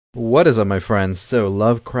What is up, my friends? So,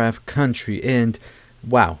 Lovecraft Country, and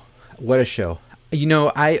wow, what a show.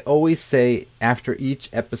 I always say after each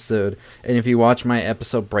episode, and if you watch my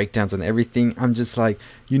episode breakdowns and everything, I'm just like,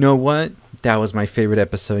 you know what? That was my favorite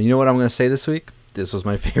episode. You know what I'm going to say this week? This was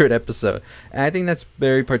my favorite episode. And I think that's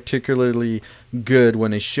very particularly good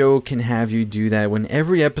when a show can have you do that, when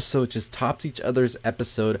every episode just tops each other's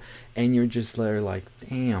episode, and you're just like,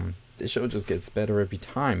 damn, the show just gets better every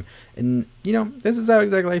time. And this is how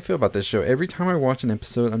exactly I feel about this show. Every time I watch an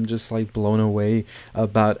episode, I'm just like blown away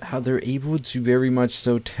about how they're able to very much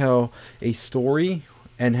so tell a story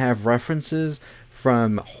and have references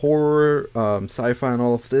from horror, sci-fi, and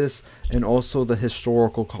all of this, and also the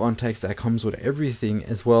historical context that comes with everything,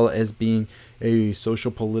 as well as being a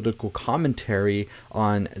social political commentary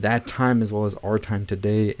on that time as well as our time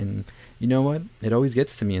today. And you know what? It always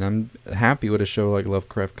gets to me, and I'm happy with a show like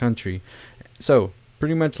Lovecraft Country. So,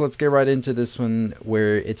 pretty much let's get right into this one,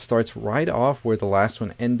 where it starts right off where the last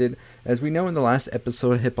one ended. As we know, in the last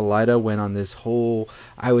episode, Hippolyta went on this whole,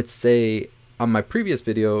 I would say, on my previous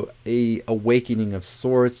video, a awakening of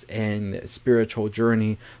sorts and spiritual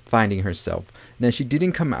journey, finding herself. Now, she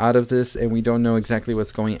didn't come out of this, and we don't know exactly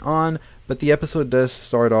what's going on, but the episode does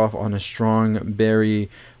start off on a strong, very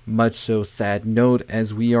much so sad note,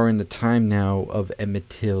 as we are in the time now of Emmett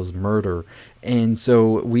Till's murder. And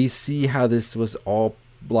so we see how this was all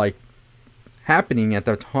like happening at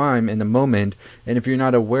the time, in the moment. And if you're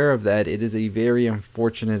not aware of that, it is a very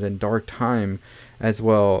unfortunate and dark time as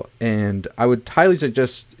well, and I would highly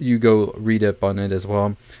suggest you go read up on it as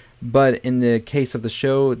well. But in the case of the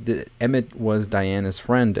show, Emmett was Diana's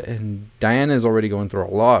friend, and Diana is already going through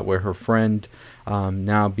a lot, where her friend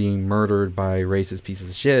now being murdered by racist pieces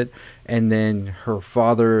of shit, and then her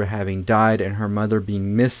father having died, and her mother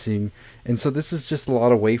being missing. And so this is just a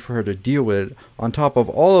lot of weight for her to deal with. On top of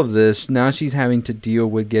all of this, now she's having to deal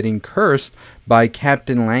with getting cursed by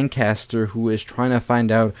Captain Lancaster, who is trying to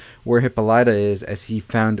find out where Hippolyta is, as he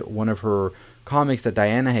found one of her comics that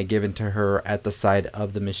Diana had given to her at the side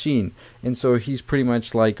of the machine. And so he's pretty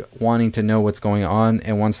much like wanting to know what's going on,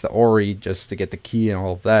 and wants the Ori just to get the key and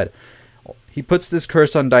all of that. He puts this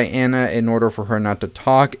curse on Diana in order for her not to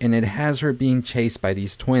talk, and it has her being chased by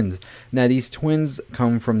these twins. Now, these twins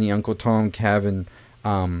come from the Uncle Tom Cabin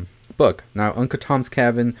book. Now, Uncle Tom's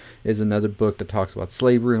Cabin is another book that talks about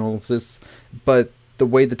slavery and all of this, but the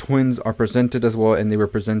way the twins are presented as well, and they were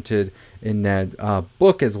presented in that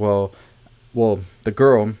book as well, the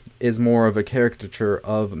girl is more of a caricature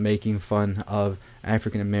of making fun of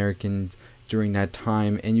African Americans during that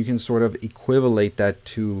time, and you can sort of equivalate that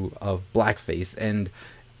to of blackface. And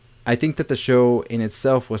I think that the show in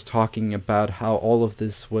itself was talking about how all of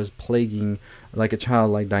this was plaguing like a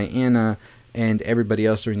child like Diana and everybody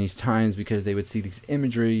else during these times, because they would see these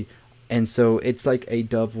imagery. And so it's like a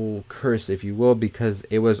double curse, if you will, because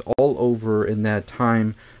it was all over in that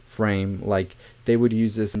time frame. Like, they would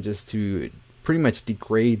use this just to pretty much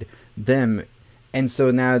degrade them. And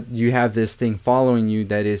so now you have this thing following you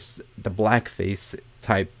that is the blackface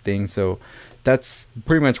type thing. So that's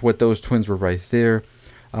pretty much what those twins were right there.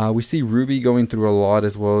 We see Ruby going through a lot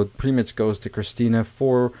as well. It pretty much goes to Christina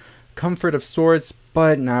for comfort of sorts,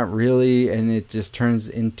 but not really. And it just turns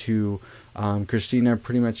into Christina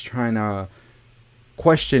pretty much trying to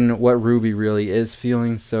question what Ruby really is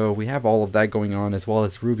feeling. So we have all of that going on, as well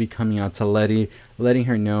as Ruby coming out to Letty, letting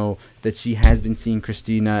her know that she has been seeing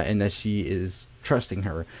Christina and that she is trusting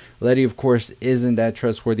her. Letty, of course, isn't that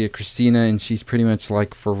trustworthy of Christina, and she's pretty much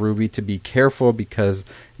like for Ruby to be careful, because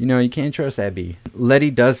you can't trust Abby. Letty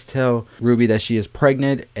does tell Ruby that she is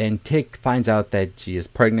pregnant, and Tick finds out that she is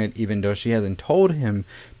pregnant even though she hasn't told him.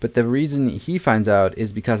 But the reason he finds out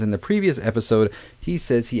is because in the previous episode, he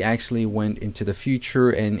says he actually went into the future,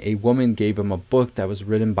 and a woman gave him a book that was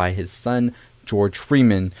written by his son, George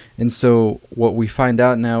Freeman. And so what we find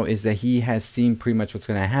out now is that he has seen pretty much what's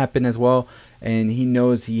going to happen as well, and he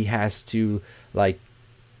knows he has to like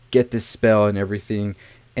get this spell and everything.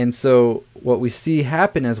 And so what we see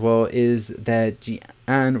happen as well is that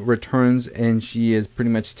Jeanne returns, and she is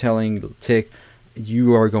pretty much telling Tick,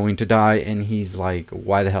 you are going to die. And he's like,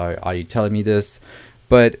 why the hell are you telling me this?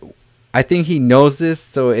 But I think he knows this,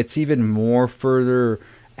 so it's even more further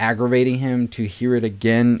aggravating him to hear it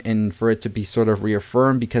again, and for it to be sort of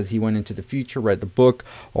reaffirmed, because he went into the future, read the book,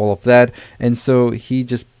 all of that. And so he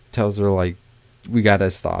just tells her like, we gotta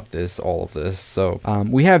stop this, all of this. So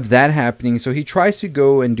we have that happening. So he tries to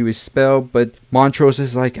go and do his spell, but Montrose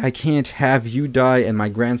is like, I can't have you die and my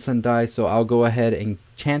grandson die, so I'll go ahead and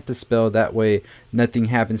chant the spell. That way nothing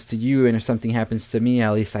happens to you, and if something happens to me,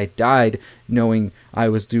 at least I died knowing I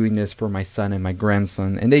was doing this for my son and my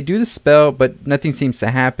grandson. And they do the spell, but nothing seems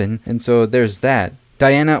to happen, and so there's that.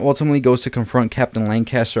 Diana ultimately goes to confront Captain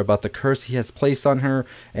Lancaster about the curse he has placed on her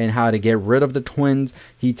and how to get rid of the twins.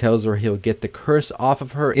 He tells her he'll get the curse off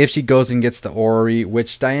of her if she goes and gets the orrery,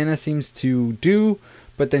 which Diana seems to do,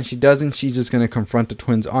 but then she doesn't. She's just going to confront the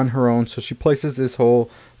twins on her own. So she places this whole,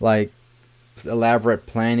 like, elaborate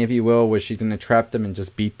plan, if you will, where she's going to trap them and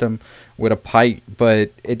just beat them with a pipe,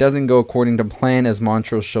 but it doesn't go according to plan as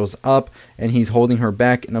Montrose shows up and he's holding her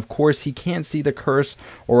back, and of course he can't see the curse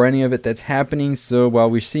or any of it that's happening. So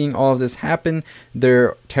while we're seeing all of this happen,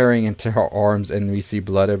 they're tearing into her arms and we see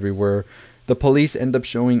blood everywhere. The police end up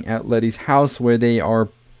showing at Letty's house where they are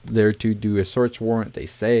there to do a search warrant, they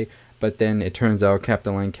say, but then it turns out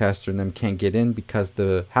Captain Lancaster and them can't get in because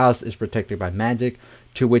the house is protected by magic,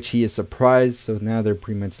 to which he is surprised. So now they're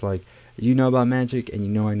pretty much like, you know about magic and you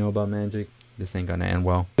know I know about magic. This ain't gonna end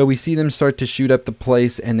well. So we see them start to shoot up the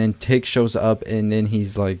place, and then Tig shows up, and then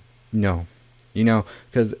he's like, no. You know,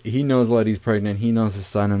 because he knows Letty's pregnant, he knows his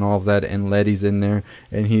son and all of that, and Letty's in there,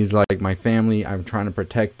 and he's like, my family, I'm trying to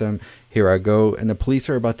protect them, here I go. And the police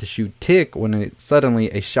are about to shoot Tig when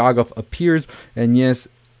suddenly a Shoggoth appears, and yes,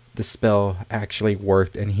 the spell actually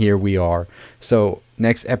worked, and here we are. So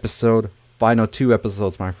next episode, final 2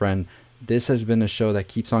 episodes, my friend. This has been a show that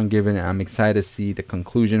keeps on giving, and I'm excited to see the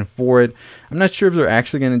conclusion for it. I'm not sure if they're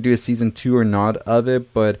actually going to do a season 2 or not of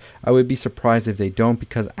it, but I would be surprised if they don't,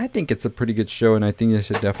 because I think it's a pretty good show and I think they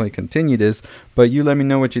should definitely continue this. But you let me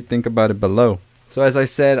know what you think about it below. So as I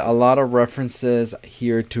said, a lot of references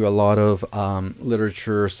here to a lot of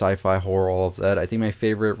literature, sci-fi, horror, all of that. I think my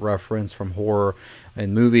favorite reference from horror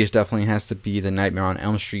and movies definitely has to be the Nightmare on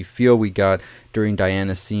Elm Street feel we got during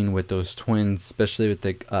Diana's scene with those twins, especially with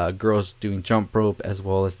the girls doing jump rope as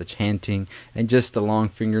well as the chanting and just the long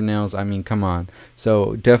fingernails. I mean, come on.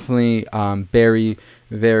 So definitely very,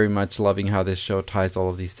 very much loving how this show ties all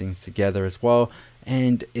of these things together as well.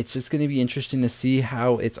 And it's just going to be interesting to see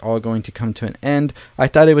how it's all going to come to an end. I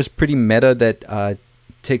thought it was pretty meta that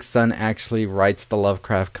Tig's son actually writes the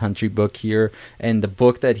Lovecraft Country book here, and the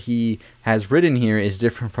book that he has written here is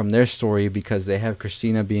different from their story because they have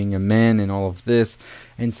Christina being a man and all of this,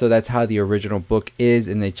 and so that's how the original book is,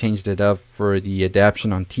 and they changed it up for the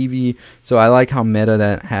adaptation on TV. So I like how meta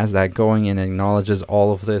that has that going and acknowledges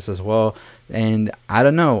all of this as well. And I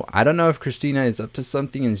don't know if Christina is up to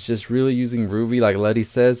something and is just really using Ruby like Letty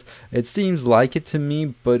says. It seems like it to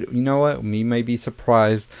me, but you know what? We may be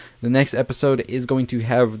surprised. The next episode is going to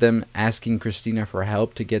have them asking Christina for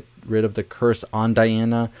help to get rid of the curse on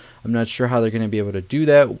Diana. I'm not sure how they're going to be able to do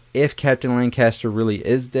that, if Captain Lancaster really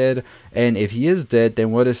is dead, and if he is dead,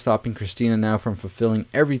 then what is stopping Christina now from fulfilling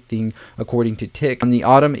everything according to Tig? On the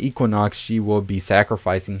autumn equinox, she will be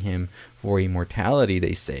sacrificing him for immortality,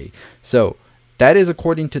 they say. So that is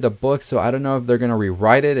according to the book, so I don't know if they're going to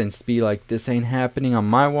rewrite it and be like, this ain't happening on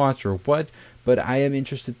my watch or what, but I am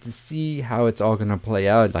interested to see how it's all going to play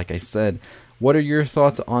out. Like I said, what are your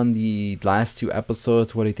thoughts on the last 2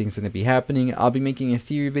 episodes? What do you think is going to be happening? I'll be making a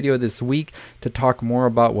theory video this week to talk more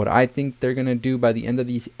about what I think they're going to do by the end of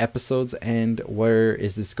these episodes and where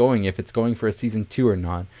is this going, if it's going for a season 2 or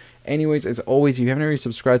not. Anyways, as always, if you haven't already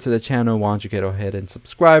subscribed to the channel, why don't you get ahead and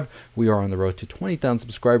subscribe? We are on the road to 20,000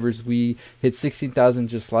 subscribers. We hit 16,000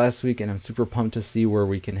 just last week, and I'm super pumped to see where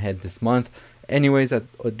we can head this month. Anyways,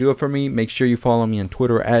 that'll do it for me. Make sure you follow me on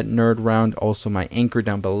Twitter at NerdRound. Also, my anchor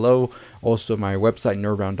down below. Also, my website,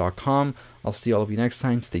 nerdround.com. I'll see all of you next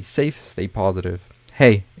time. Stay safe. Stay positive.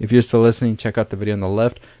 Hey, if you're still listening, check out the video on the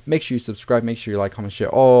left. Make sure you subscribe. Make sure you like, comment, share,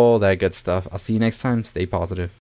 all that good stuff. I'll see you next time. Stay positive.